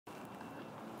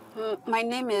My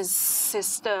name is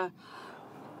Sister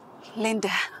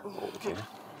Linda. Okay.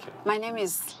 My name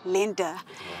is Linda.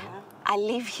 I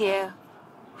live here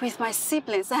with my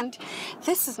siblings, and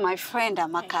this is my friend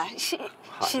Amaka.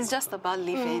 She's just about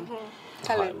leaving.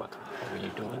 Hi, Amaka. How are you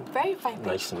doing? Very fine.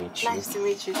 Nice to meet you. Nice to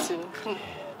meet you too.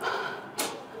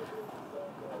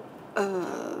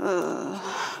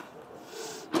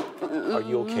 Are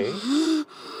you okay,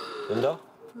 Linda?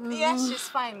 Yes, she's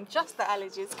fine. Just the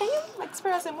allergies. Can you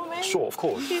experience a moment? Sure, of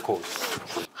course, of course.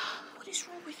 What is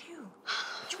wrong with you?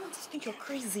 Do you want to think you're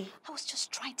crazy? I was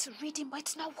just trying to read him, but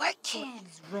it's not working. What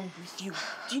is wrong with you?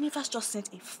 The universe just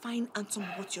sent a fine handsome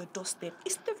boy to your doorstep.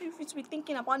 Instead of you to be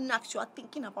thinking about knacks, you are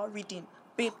thinking about reading.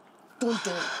 Babe, don't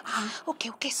do it.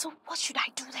 Okay, so what should I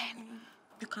do then?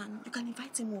 You can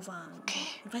invite him over.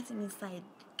 Okay. Invite him inside.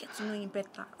 Get to know him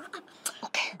better.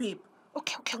 Okay. Babe.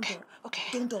 Okay.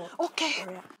 Don't do it. Okay.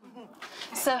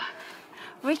 So,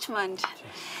 Richmond,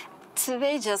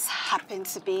 today just happened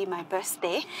to be my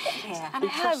birthday. Yeah. And I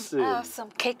have some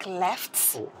cake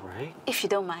left. All right. If you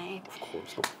don't mind. Of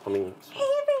course. I mean... Hey,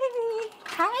 baby.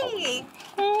 Hi.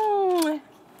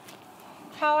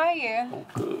 How are you? Oh,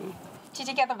 good. Did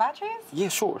you get the batteries? Yeah,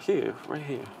 sure. Here. Right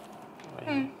here.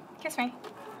 Kiss me.